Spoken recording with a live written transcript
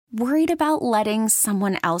Worried about letting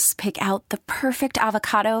someone else pick out the perfect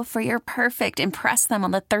avocado for your perfect impress them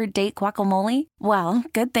on the third date guacamole? Well,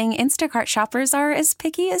 good thing Instacart shoppers are as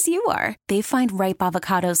picky as you are. They find ripe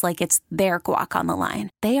avocados like it's their guac on the line.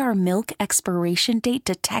 They are milk expiration date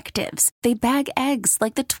detectives. They bag eggs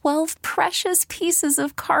like the 12 precious pieces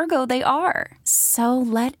of cargo they are. So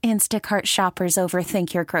let Instacart shoppers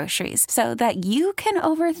overthink your groceries so that you can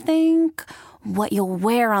overthink what you'll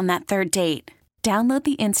wear on that third date. Download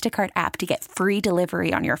the Instacart app to get free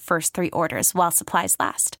delivery on your first 3 orders while supplies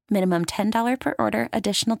last. Minimum $10 per order.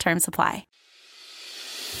 Additional terms apply.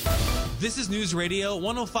 This is News Radio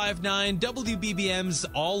 105.9 WBBM's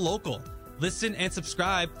All Local. Listen and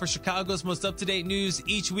subscribe for Chicago's most up-to-date news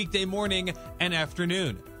each weekday morning and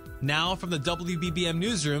afternoon. Now from the WBBM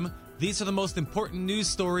Newsroom, these are the most important news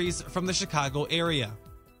stories from the Chicago area.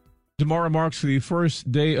 Tomorrow marks the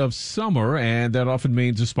first day of summer, and that often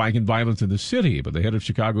means a spike in violence in the city. But the head of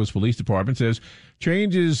Chicago's police department says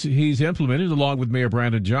changes he's implemented, along with Mayor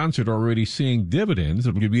Brandon Johnson, are already seeing dividends.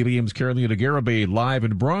 WBBM's Carolina Garibay live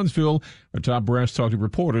in Bronzeville. Our top brass talked to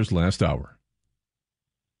reporters last hour.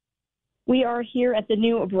 We are here at the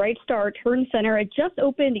new Bright Star Turn Center. It just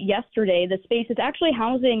opened yesterday. The space is actually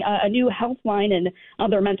housing a new health line and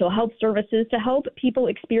other mental health services to help people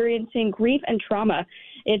experiencing grief and trauma.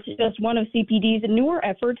 It's just one of CPD's newer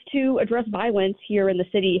efforts to address violence here in the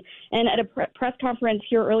city. And at a press conference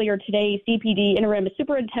here earlier today, CPD Interim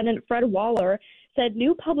Superintendent Fred Waller said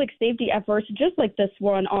new public safety efforts just like this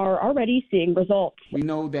one are already seeing results. We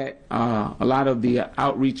know that a lot of the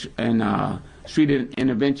outreach and street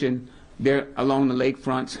intervention there along the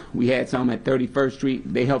lakefronts, we had some at 31st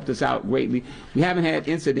Street. They helped us out greatly. We haven't had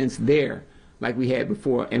incidents there like we had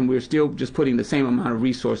before, and we're still just putting the same amount of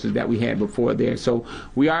resources that we had before there. So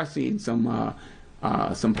we are seeing some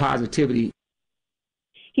positivity.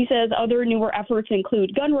 He says other newer efforts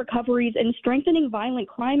include gun recoveries and strengthening violent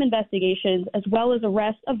crime investigations, as well as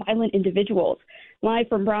arrests of violent individuals. Live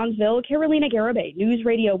from Bronzeville, Carolina Garibay, News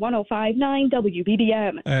Radio 105.9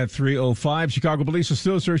 WBBM. At 3:05, Chicago police are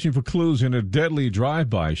still searching for clues in a deadly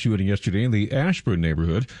drive-by shooting yesterday in the Ashburn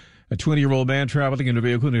neighborhood. A 20-year-old man traveling in a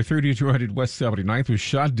vehicle near 3200 West 79th was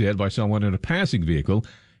shot dead by someone in a passing vehicle.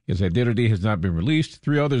 His identity has not been released.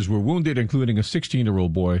 3 others were wounded, including a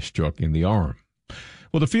 16-year-old boy struck in the arm.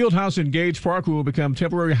 Well, the field house in Gage Park will become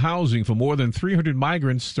temporary housing for more than 300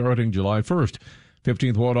 migrants starting July 1st.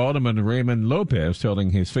 15th Ward Alderman Raymond Lopez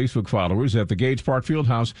telling his Facebook followers that the Gage Park field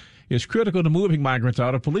house is critical to moving migrants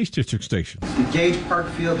out of police district stations. The Gage Park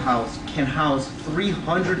field house can house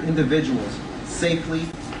 300 individuals safely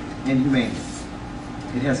and humanely.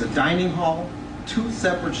 It has a dining hall, 2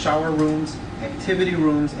 separate shower rooms, activity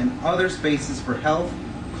rooms, and other spaces for health,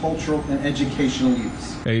 cultural, and educational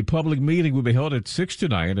use. A public meeting will be held at 6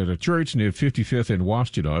 tonight at a church near 55th and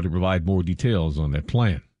Washtenaw to provide more details on that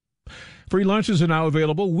plan. Free lunches are now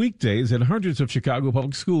available weekdays at hundreds of Chicago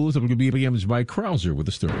public schools. WBBM's Mike Krauser with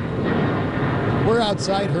the story. We're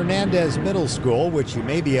outside Hernandez Middle School, which you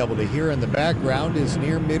may be able to hear in the background is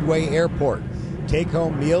near Midway Airport.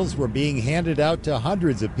 Take-home meals were being handed out to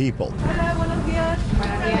hundreds of people.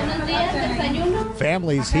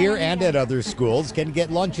 Families here and at other schools can get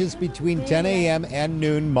lunches between 10 a.m. and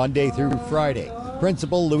noon Monday through Friday.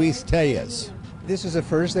 Principal Luis Tellez. This is the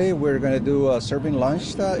first day we're going to do serving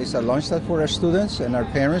lunch. It's a lunch for our students and our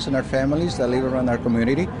parents and our families that live around our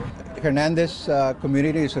community. Hernandez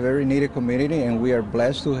community is a very needed community, and we are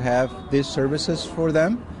blessed to have these services for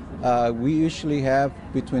them. We usually have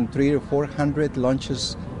between 300 to 400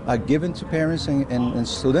 lunches given to parents and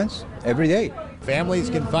students every day. Families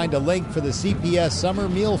can find a link for the CPS Summer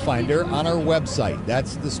Meal Finder on our website.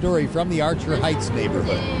 That's the story from the Archer Heights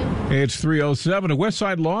neighborhood. It's 3:07. A West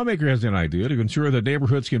Side lawmaker has an idea to ensure that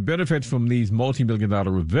neighborhoods can benefit from these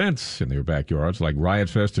multi-million-dollar events in their backyards like Riot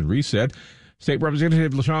Fest and Reset. State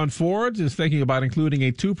Representative LaShawn Ford is thinking about including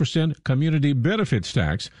a 2% community benefits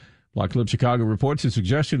tax. Block Club Chicago reports the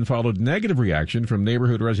suggestion followed negative reaction from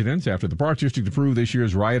neighborhood residents after the Park District approved this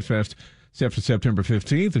year's Riot Fest set for September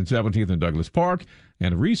 15th and 17th in Douglas Park,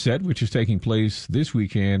 and Reset, which is taking place this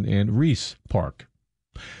weekend in Reese Park.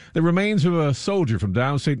 The remains of a soldier from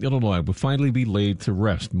downstate Illinois will finally be laid to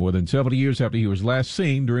rest more than 70 years after he was last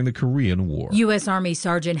seen during the Korean War. U.S. Army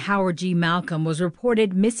Sergeant Howard G. Malcolm was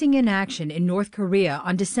reported missing in action in North Korea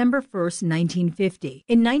on December 1, 1950.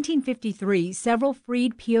 In 1953, several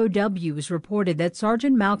freed POWs reported that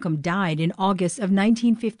Sergeant Malcolm died in August of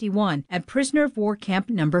 1951 at Prisoner of War Camp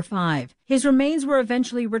No. 5. His remains were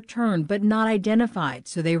eventually returned but not identified,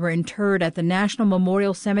 so they were interred at the National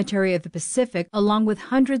Memorial Cemetery of the Pacific along with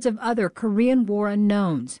hundreds of other Korean War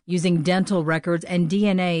unknowns. Using dental records and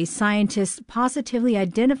DNA, scientists positively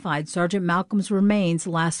identified Sergeant Malcolm's remains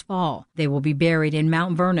last fall. They will be buried in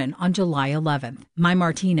Mount Vernon on July 11th. Mai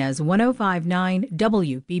Martinez, 105.9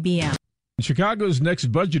 WBBM. Chicago's next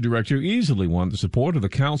budget director easily won the support of the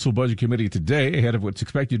Council Budget Committee today ahead of what's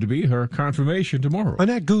expected to be her confirmation tomorrow.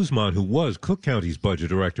 Annette Guzman, who was Cook County's budget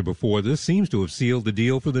director before this, seems to have sealed the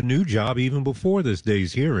deal for the new job even before this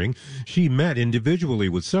day's hearing. She met individually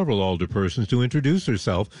with several alderpersons to introduce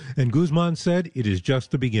herself, and Guzman said it is just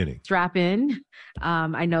the beginning. Strap in.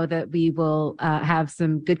 I know that we will have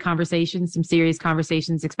some good conversations, some serious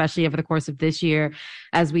conversations, especially over the course of this year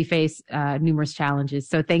as we face numerous challenges.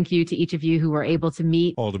 So thank you to each of you who were able to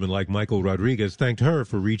meet. Alderman like Michael Rodriguez thanked her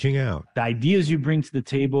for reaching out. The ideas you bring to the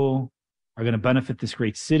table are going to benefit this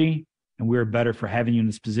great city, and we're better for having you in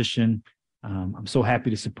this position. I'm so happy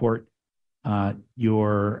to support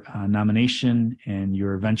your nomination and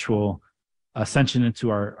your eventual ascension into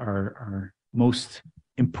our most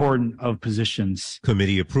important of positions.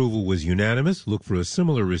 Committee approval was unanimous. Look for a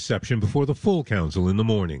similar reception before the full council in the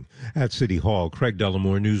morning. At City Hall, Craig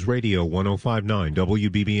Dellamore, News Radio 105.9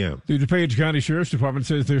 WBBM. The DuPage County Sheriff's Department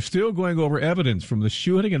says they're still going over evidence from the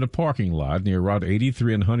shooting in a parking lot near Route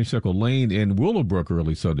 83 and Honeysuckle Lane in Willowbrook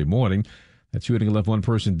early Sunday morning. That shooting left one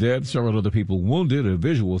person dead, several other people wounded. A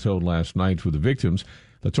vigil was held last night for the victims.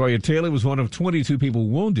 Latoya Taylor was one of 22 people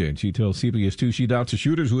wounded. She tells CBS 2 she doubts the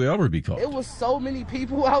shooters will ever be caught. It was so many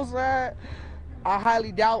people outside. I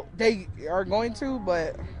highly doubt they are going to,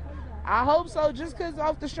 but I hope so, just because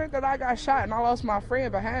off the strength that I got shot and I lost my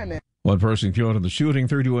friend behind it. One person killed in the shooting,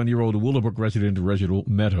 31-year-old Willowbrook resident Reginald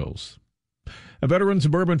Meadows. A veteran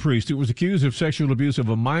suburban priest who was accused of sexual abuse of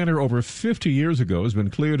a minor over 50 years ago has been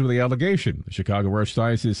cleared of the allegation. The Chicago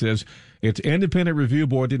Archdiocese says its independent review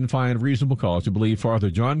board didn't find reasonable cause to believe Father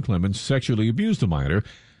John Clemens sexually abused the minor.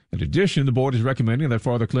 In addition, the board is recommending that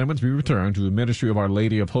Father Clemens be returned to the ministry of Our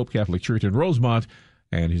Lady of Hope Catholic Church in Rosemont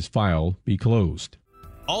and his file be closed.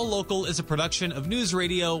 All Local is a production of News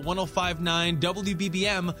Radio 105.9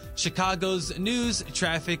 WBBM, Chicago's news,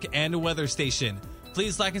 traffic, and weather station.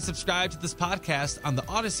 Please like and subscribe to this podcast on the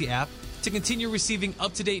Odyssey app to continue receiving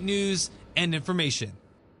up-to-date news and information.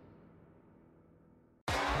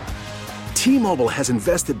 T-Mobile has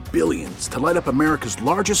invested billions to light up America's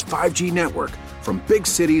largest 5G network, from big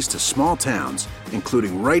cities to small towns,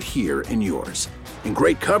 including right here in yours. And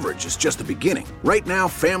great coverage is just the beginning. Right now,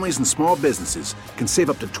 families and small businesses can save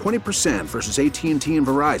up to 20% versus AT&T and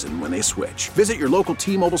Verizon when they switch. Visit your local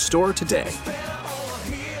T-Mobile store today.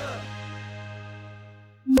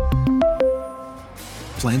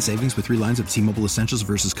 Plan savings with 3 lines of T-Mobile Essentials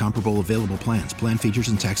versus comparable available plans. Plan features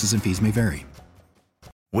and taxes and fees may vary.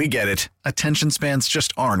 We get it. Attention spans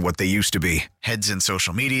just aren't what they used to be. Heads in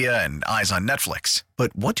social media and eyes on Netflix.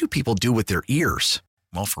 But what do people do with their ears?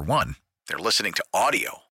 Well, for one, they're listening to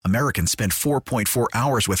audio. Americans spend 4.4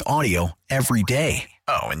 hours with audio every day.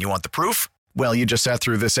 Oh, and you want the proof? Well, you just sat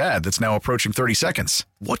through this ad that's now approaching 30 seconds.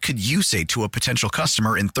 What could you say to a potential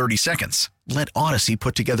customer in 30 seconds? Let Odyssey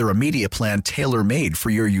put together a media plan tailor-made for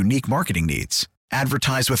your unique marketing needs.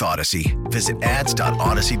 Advertise with Odyssey. Visit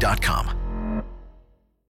ads.odyssey.com.